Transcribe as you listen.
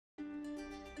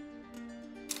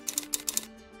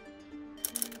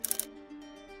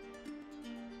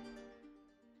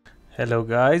Hello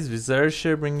guys, Wizard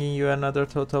here bringing you another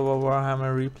Total War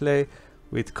Warhammer replay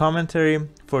with commentary.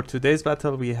 For today's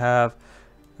battle we have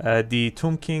the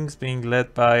Tomb Kings being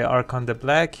led by Archon the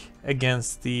Black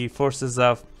against the forces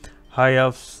of High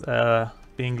Elves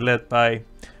being led by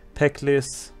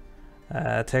Patrikios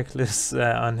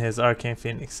on his Arcane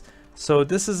Phoenix. So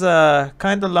this is a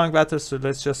kind of long battle, so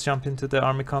let's just jump into the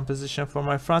army composition. For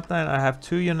my front line I have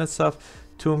 2 units of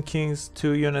Tomb Kings,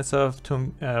 2 units of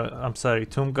Tomb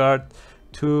Guard,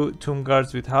 2 Tomb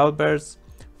Guards with halberds,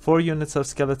 4 units of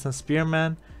Skeleton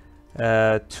Spearmen,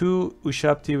 2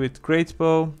 Ushapti with Great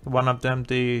Bow, one of them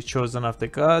the Chosen of the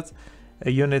Gods,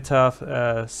 a unit of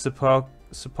Sepulchral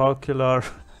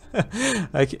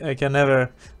I can never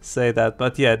say that,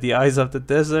 but yeah, the Eyes of the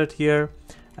Desert here,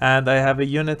 and I have a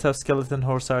unit of Skeleton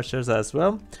Horse Archers as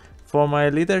well. For my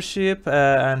leadership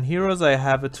and heroes, I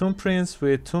have a Tomb Prince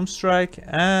with Tomb Strike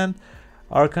and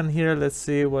Archon here. Let's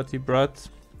see what he brought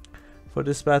for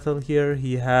this battle here.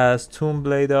 He has Tomb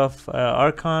Blade of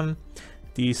Archon,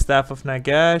 the Staff of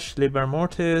Nagash, Liber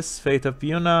Mortis, Fate of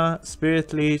Buna,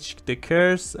 Spirit Leech, the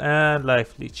Curse, and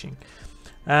Life Leeching.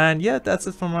 And yeah, that's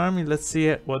it for my army. Let's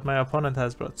see what my opponent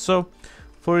has brought. So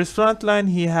for his front line,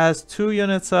 he has 2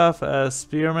 units of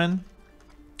Spearmen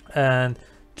and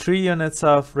 3 units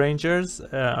of Rangers.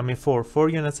 Four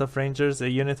units of Rangers, a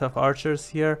unit of Archers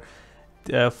here.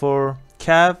 For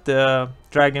Cav, the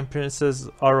Dragon Princess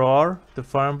ROR, the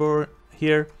Farmboar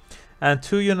here, and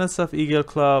 2 units of Eagle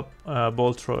Claw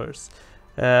Bolt Throwers.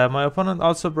 My opponent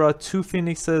also brought 2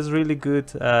 Phoenixes, really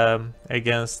good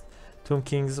against Tomb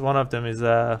Kings. One of them is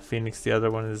a Phoenix, the other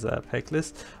one is a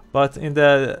Patrikios. But in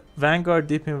the Vanguard,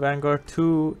 deep in Vanguard,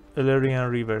 2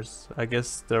 Illyrian Reavers. I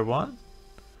guess they're 1.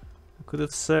 Could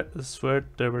have swear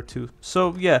there were 2.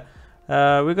 So yeah,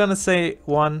 we're gonna say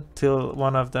 1 till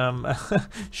one of them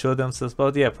show themselves,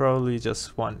 but yeah, probably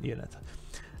just 1 unit.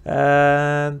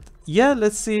 And yeah,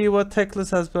 let's see what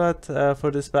Patrikios has brought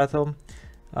for this battle.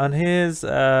 On his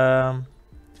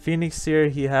Phoenix here,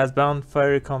 he has Bound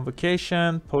Fiery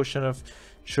Convocation, Potion of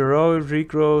Shiro,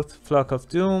 Regrowth, Flock of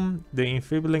Doom, the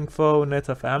Enfeebling Foe, Net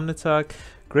of Amnetok,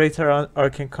 Greater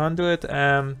Arcane Conduit,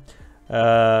 and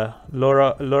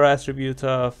Lore attribute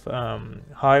of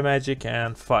High Magic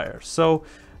and Fire. So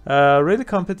really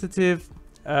competitive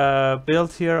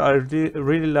build here. I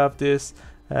really love this.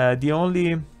 The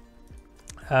only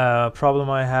problem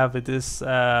I have with this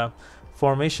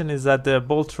formation is that the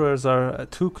bolt throwers are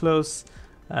too close,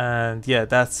 and yeah,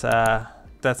 that's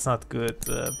not good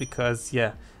because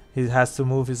yeah, he has to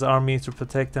move his army to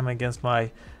protect them against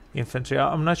my infantry.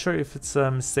 I'm not sure if it's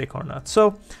a mistake or not.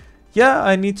 So yeah,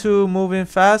 I need to move in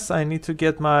fast. I need to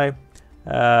get my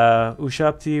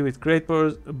Ushapti with great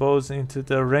bows into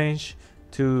the range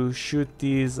to shoot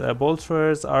these bolt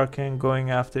throwers. Arcane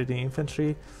going after the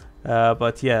infantry.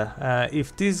 But yeah,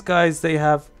 if these guys, they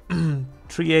have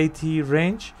 380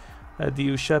 range,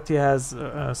 the Ushapti has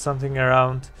something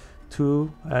around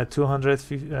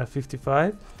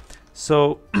 255.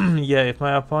 So yeah, if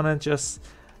my opponent just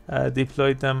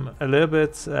deployed them a little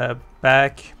bit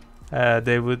back,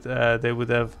 they would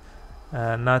have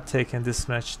not taken this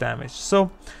much damage.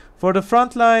 So for the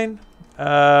front line,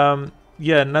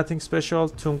 yeah, nothing special.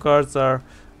 Tomb Guards are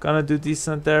gonna do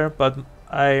decent there, but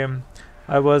I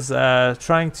was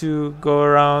trying to go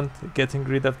around getting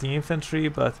rid of the infantry,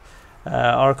 but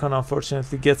Archon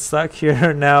unfortunately gets stuck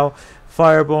here. Now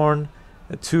Fireborn,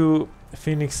 2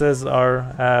 Phoenixes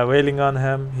are wailing on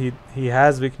him. He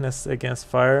has weakness against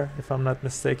fire, if I'm not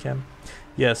mistaken.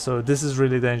 Yeah, so this is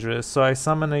really dangerous. So I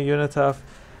summon a unit of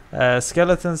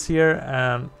skeletons here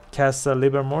and cast a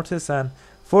Liber Mortis, and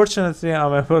fortunately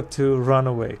I'm able to run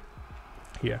away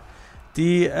here.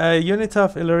 The unit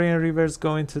of Illyrian Reavers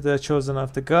go into the Chosen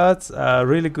of the Gods.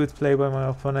 Really good play by my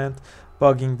opponent,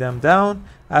 bogging them down.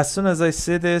 As soon as I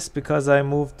see this, because I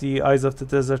moved the Eyes of the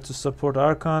Desert to support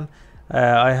Archon,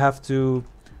 I have to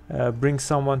bring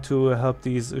someone to help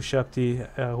these Ushapti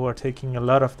who are taking a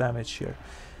lot of damage here.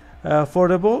 For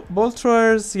the bolt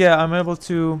throwers, yeah, I'm able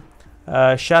to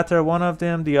shatter one of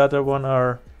them. The other one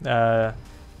are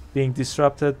being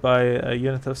disrupted by a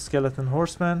unit of Skeleton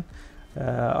Horsemen.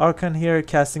 Archon here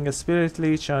casting a Spirit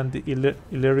Leech on the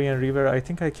Illyrian Reaver. I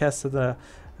think I casted a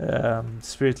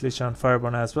Spirit Leech on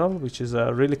Fireborn as well, which is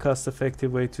a really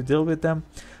cost-effective way to deal with them.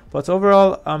 But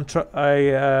overall,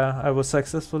 I was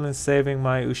successful in saving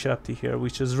my Ushapti here,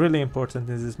 which is really important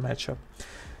in this matchup.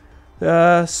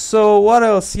 So what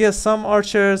else? Yes, some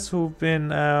archers who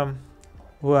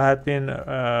had been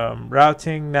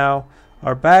routing now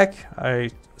are back.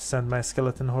 I sent my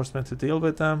Skeleton Horsemen to deal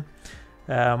with them.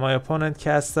 My opponent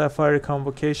cast a Fiery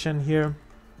Convocation here.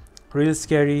 Really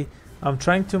scary. I'm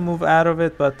trying to move out of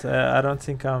it, but I don't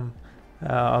think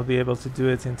I'll be able to do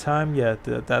it in time. Yeah,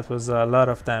 that was a lot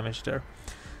of damage there.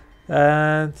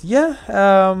 And yeah,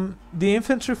 the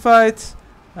infantry fight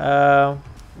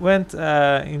went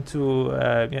into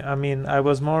I mean, I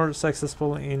was more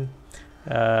successful in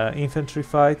infantry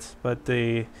fight, but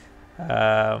the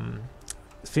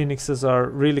phoenixes are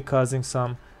really causing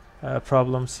some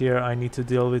problems here. I need to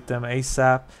deal with them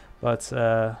ASAP, but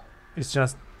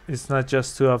it's not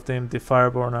just two of them. The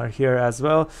fireborn are here as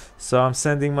well, so I'm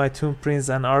sending my tomb prince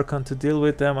and archon to deal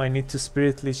with them. I need to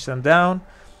spirit leech them down.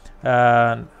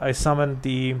 I summoned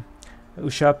the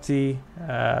Ushapti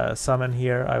summon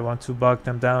here. I want to bog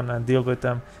them down and deal with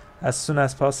them as soon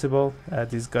as possible.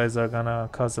 These guys are gonna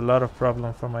cause a lot of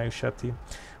problem for my Ushapti,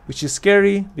 which is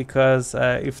scary because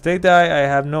if they die, I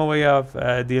have no way of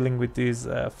dealing with these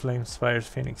fire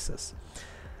phoenixes.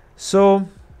 So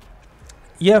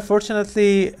yeah,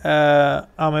 fortunately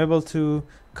I'm able to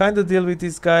kind of deal with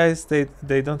these guys.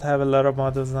 They don't have a lot of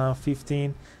models now,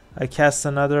 15. I cast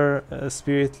another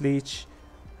spirit leech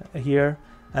here,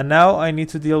 and now I need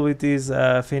to deal with these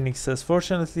phoenixes.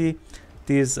 Fortunately,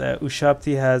 these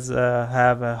Ushapti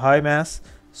have a high mass,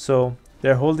 so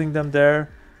they're holding them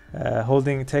there,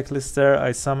 holding Teklis there.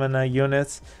 I summon a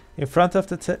unit in front of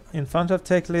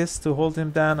Teklis to hold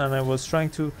him down, and I was trying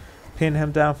to pin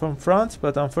him down from front,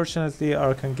 but unfortunately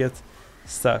Archon get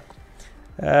stuck.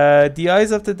 The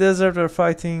Eyes of the Desert are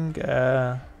fighting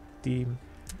the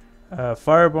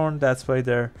Fireborn. That's why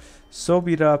they're so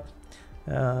beat up.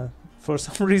 For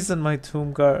some reason my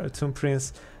Tomb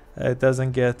Prince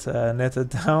doesn't get netted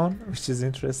down, which is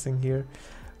interesting here.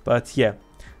 But yeah,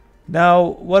 now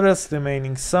what else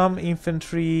remaining? Some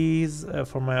infantries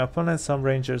for my opponent, some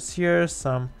rangers here,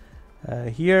 some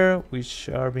here, which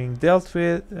are being dealt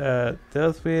with.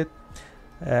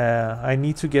 I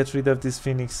need to get rid of these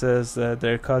phoenixes.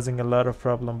 They're causing a lot of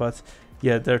problem, but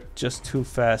yeah, they're just too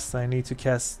fast. I need to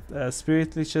cast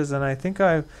spirit leeches, and I think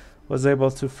I was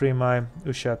able to free my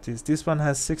Ushaptis. This one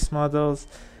has 6 models,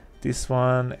 this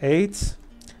one 8,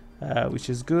 which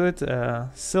is good.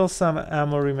 Still some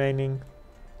ammo remaining.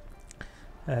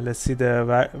 Let's see the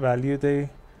value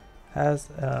they has.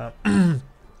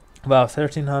 Wow,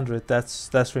 1300.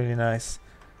 That's really nice.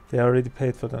 They already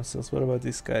paid for themselves. What about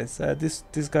these guys?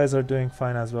 These guys are doing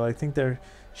fine as well. I think they're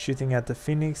shooting at the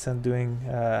phoenix and doing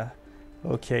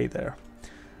okay there.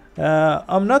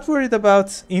 I'm not worried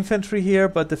about infantry here,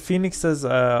 but the phoenixes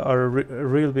are a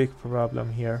real big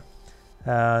problem here.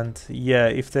 And yeah,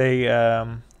 if they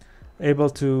able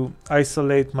to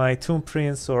isolate my Tomb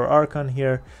Prince or Archon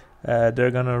here,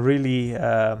 they're gonna really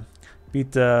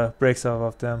beat the brakes off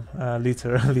of them,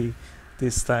 literally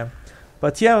this time.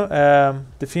 But yeah,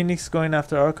 the Phoenix going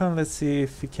after Archon. Let's see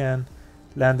if we can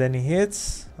land any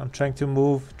hits. I'm trying to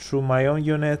move through my own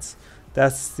units.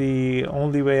 That's the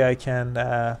only way I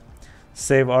can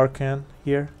save Archon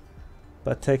here.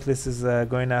 But Teklis is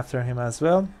going after him as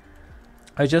well.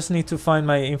 I just need to find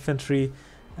my infantry,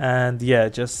 and yeah,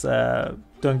 just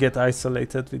don't get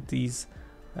isolated with these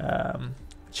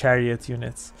chariot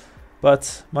units.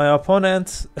 But my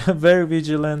opponent, very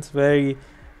vigilant, very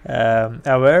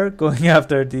aware, going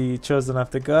after the Chosen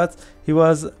of the Gods. He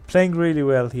was playing really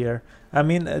well here. I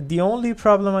mean, the only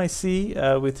problem I see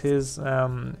with his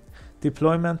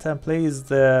deployment and play is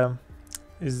the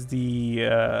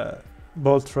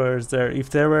bolt throwers there. If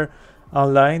they were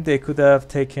online, they could have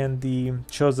taken the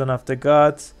Chosen of the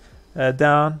Gods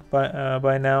down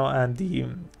by now, and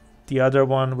the other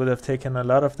one would have taken a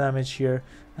lot of damage here.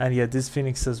 And yeah, these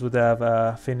phoenixes would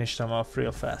have finished them off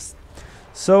real fast.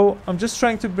 So I'm just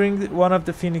trying to bring one of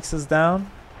the phoenixes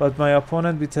down, but my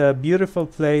opponent with a beautiful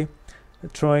play,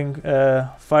 throwing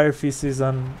fire feces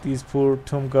on these poor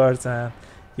tomb guards, and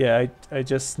yeah, I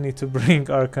just need to bring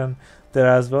Archon there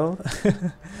as well.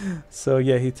 So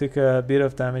yeah, he took a bit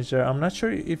of damage there. I'm not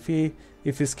sure if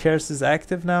his curse is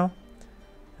active now.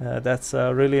 That's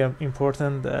a really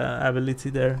important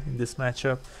ability there in this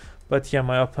matchup. But yeah,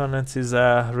 my opponent is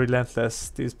relentless.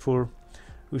 These poor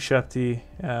Ushapti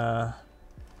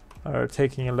are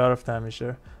taking a lot of damage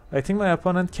there. I think my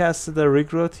opponent casted a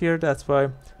regrowth here. That's why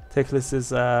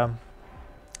Teklis's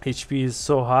HP is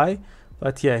so high.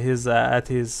 But yeah, he's at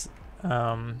his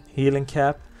healing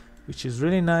cap, which is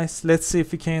really nice. Let's see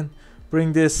if we can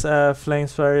bring this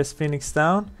Flamespire Phoenix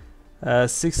down.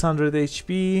 600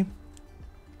 HP,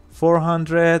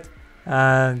 400,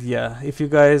 and yeah, if you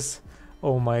guys,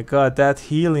 oh my god, that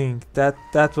healing,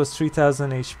 that was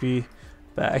 3000 HP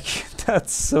back.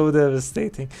 That's so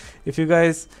devastating. If you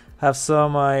guys have saw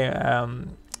my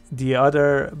the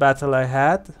other battle I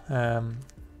had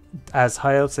as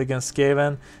High Elves against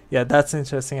Skaven, yeah, that's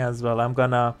interesting as well. I'm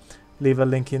gonna leave a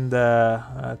link in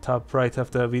the top right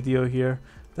of the video here.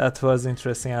 That was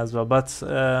interesting as well. But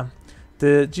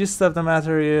the gist of the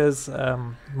matter is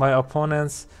my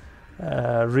opponent's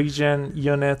region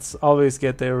units always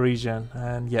get their region,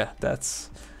 and yeah, that's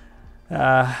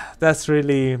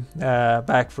really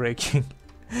backbreaking.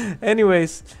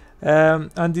 Anyways,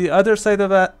 on the other side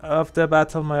of the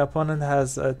battle, my opponent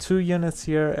has 2 units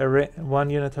here, 1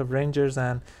 unit of rangers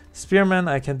and spearmen.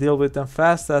 I can deal with them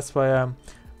fast, that's why I'm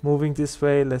moving this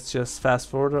way. Let's just fast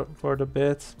forward a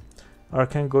bit.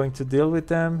 Arkan going to deal with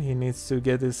them. He needs to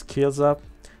get his kills up,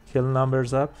 kill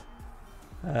numbers up.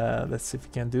 Let's see if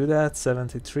we can do that.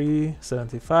 73,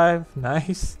 75,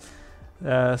 nice.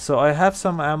 So I have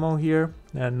some ammo here,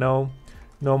 and no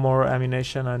more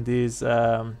ammunition on these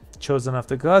chosen of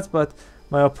the gods, but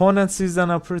my opponent sees an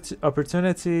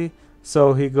opportunity,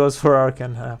 so he goes for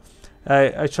Arkan.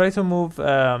 I try to move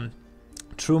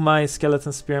through my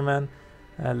skeleton spearman.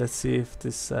 Let's see if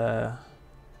this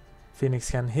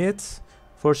Phoenix can hit.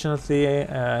 Fortunately,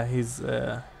 he's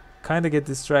kind of get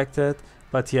distracted,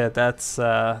 but yeah, that's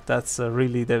a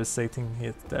really devastating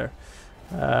hit there.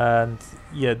 And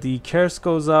yeah, the curse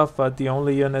goes off, but the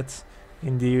only unit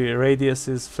in the radius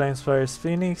is Flamespire's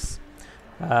Phoenix,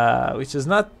 which is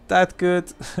not that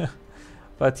good.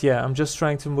 But yeah, I'm just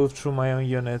trying to move through my own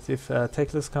unit. If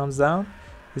Patrikios comes down,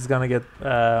 he's gonna get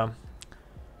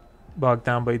bogged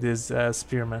down by this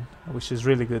spearman, which is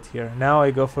really good here. Now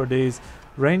I go for these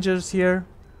rangers here.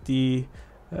 The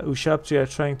Ushapti are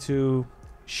trying to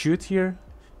shoot here,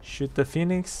 shoot the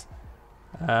Phoenix.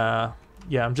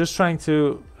 Yeah, I'm just trying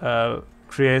to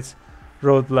create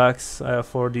roadblocks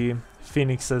for the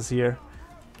Phoenixes here,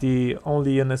 the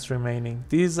only units remaining.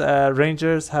 These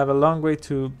rangers have a long way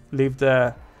to leave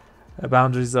the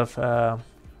boundaries of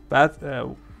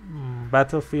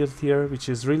battlefield here, which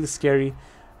is really scary.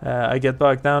 I get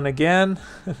bogged down again.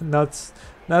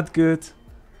 not good.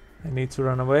 I need to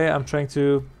run away. I'm trying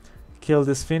to kill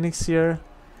this Phoenix here.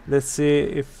 Let's see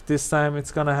if this time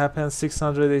it's gonna happen.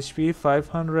 600 HP,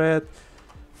 500,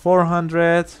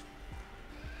 400,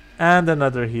 and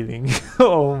another healing.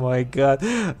 Oh my god,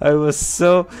 I was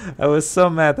so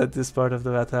mad at this part of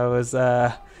the battle. I was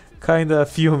kind of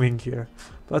fuming here,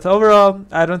 but overall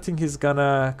I don't think he's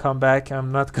gonna come back.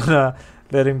 I'm not gonna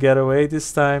let him get away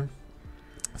this time.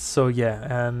 So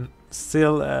yeah, and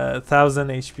still 1000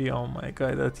 HP. Oh my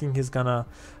god, I think he's gonna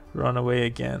run away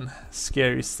again.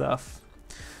 Scary stuff.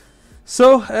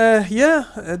 So yeah,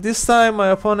 this time my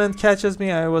opponent catches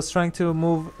me. I was trying to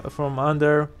move from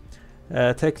under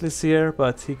Patrikios here,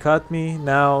 but he caught me.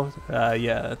 Now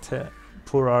yeah,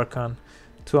 poor Arkan,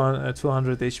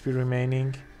 200 HP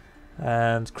remaining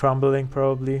and crumbling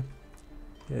probably.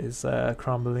 Is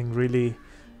crumbling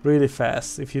really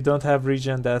fast. If you don't have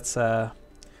regen, that's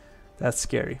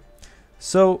scary.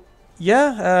 So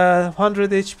yeah,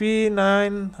 100 HP,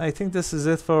 9. I think this is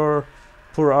it for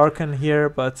poor Arkan here,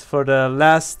 but for the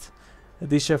last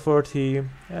dish effort, he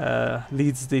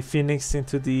leads the Phoenix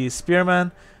into the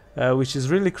Spearman, which is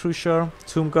really crucial.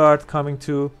 Tomb Guard coming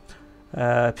to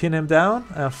pin him down,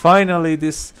 and finally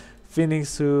this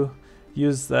Phoenix, who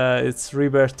used its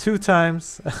rebirth 2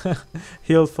 times,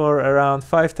 healed for around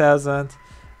 5000.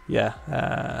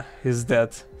 Yeah, he's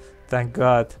dead. Thank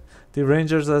God. The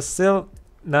Rangers are still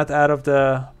not out of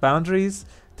the boundaries.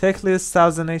 Patrikios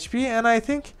 1000 HP, and I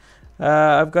think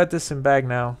I've got this in bag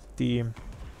now.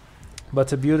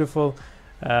 But a beautiful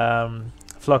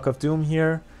Flock of Doom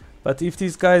here. But if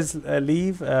these guys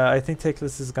leave, I think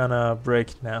Patrikios is gonna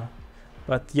break now.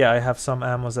 But yeah, I have some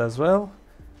ammos as well,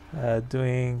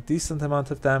 doing decent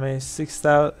amount of damage,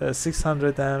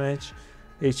 600 damage,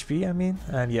 HP I mean,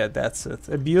 and yeah, that's it.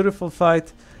 A beautiful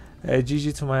fight.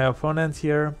 GG to my opponent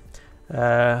here.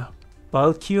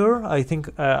 Balcure, I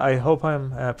think, I hope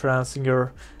I'm pronouncing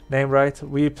your name right.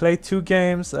 We played 2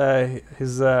 games. I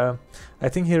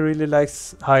think he really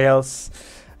likes High Elves,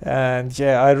 and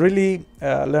yeah, I really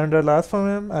learned a lot from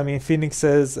him. I mean,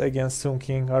 Phoenixes against Tomb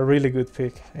King are really good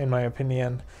pick in my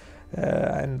opinion,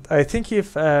 and I think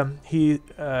if he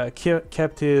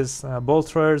kept his bolt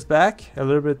throwers back a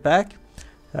little bit back,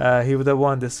 he would have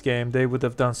won this game. They would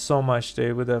have done so much.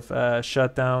 They would have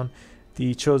shut down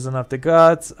the Chosen of the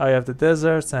Gods, Eye of the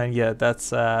Deserts, and yeah,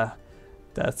 that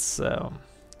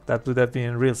would have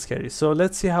been real scary. So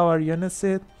let's see how our units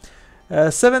did.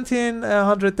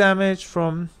 1700 damage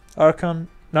from Arkan,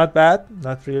 not bad,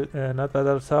 not bad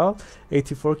at all.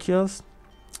 84 kills.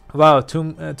 Wow,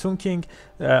 Tomb King,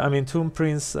 I mean Tomb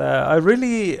Prince. I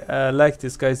really like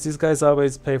these guys. These guys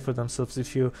always pay for themselves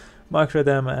if you micro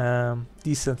them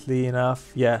decently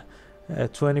enough. Yeah,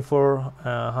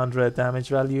 2400 damage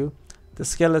value. The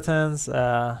skeletons,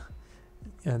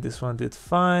 And this one did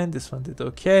fine. This one did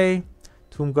okay.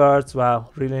 Tomb guards, wow,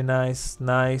 really nice,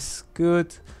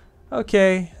 good,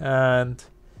 okay. And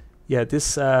yeah,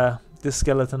 this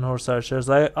skeleton horse archers,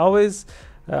 I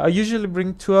usually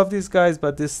bring 2 of these guys,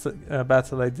 but this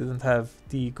battle I didn't have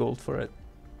the gold for it.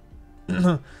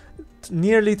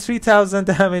 Nearly 3000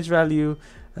 damage value.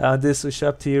 This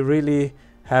Ushapti, really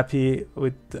happy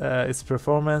with its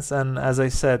performance. And as I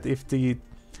said, if the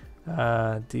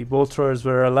bolt throwers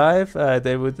were alive,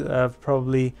 they would have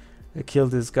probably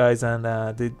killed these guys, and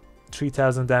the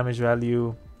 3000 damage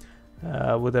value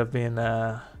would have been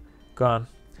gone.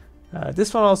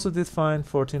 This one also did fine,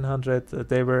 1400.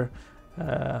 They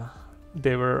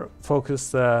were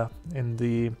focused in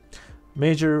the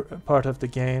major part of the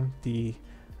game. The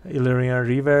Illyrian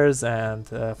Reavers and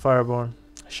Fireborn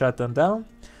shut them down.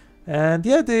 And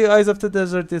yeah, the Eyes of the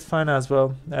Desert did fine as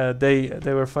well. They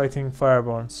were fighting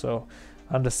Fireborn, so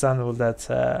understandable that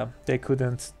they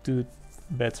couldn't do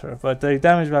better, but the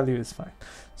damage value is fine.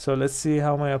 So let's see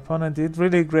how my opponent did.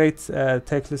 Really great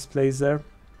techless plays there.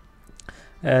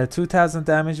 2000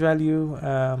 damage value.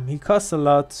 He cost a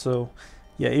lot, so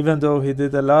yeah, even though he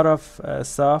did a lot of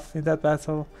stuff in that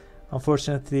battle,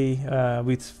 unfortunately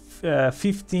with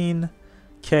 15k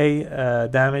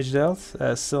damage dealt,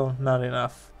 still not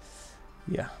enough.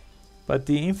 Yeah, but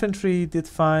the infantry did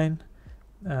fine,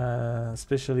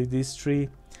 especially these 3.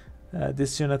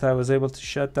 This unit I was able to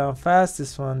shut down fast.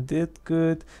 This one did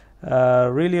good.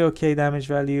 Really okay damage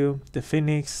value. The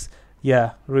Phoenix,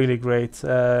 yeah, really great.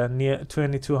 Near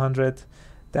 2200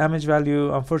 damage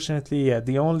value. Unfortunately, yeah,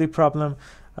 the only problem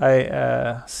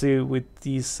I see with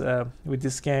this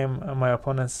game, my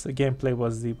opponent's gameplay,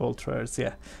 was the bolt throwers.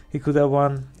 Yeah, he could have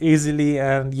won easily,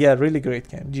 and yeah, really great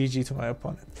game. GG to my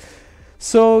opponent.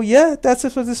 So yeah, that's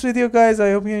it for this video, guys.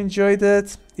 I hope you enjoyed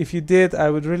it. If you did, I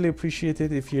would really appreciate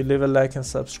it if you leave a like and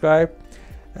subscribe.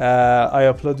 I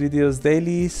upload videos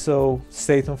daily, so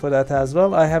stay tuned for that as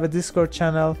well. I have a Discord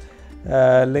channel,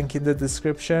 link in the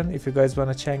description if you guys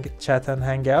want to chat and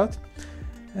hang out.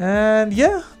 And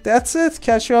yeah, that's it.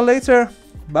 Catch you all later.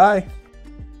 Bye.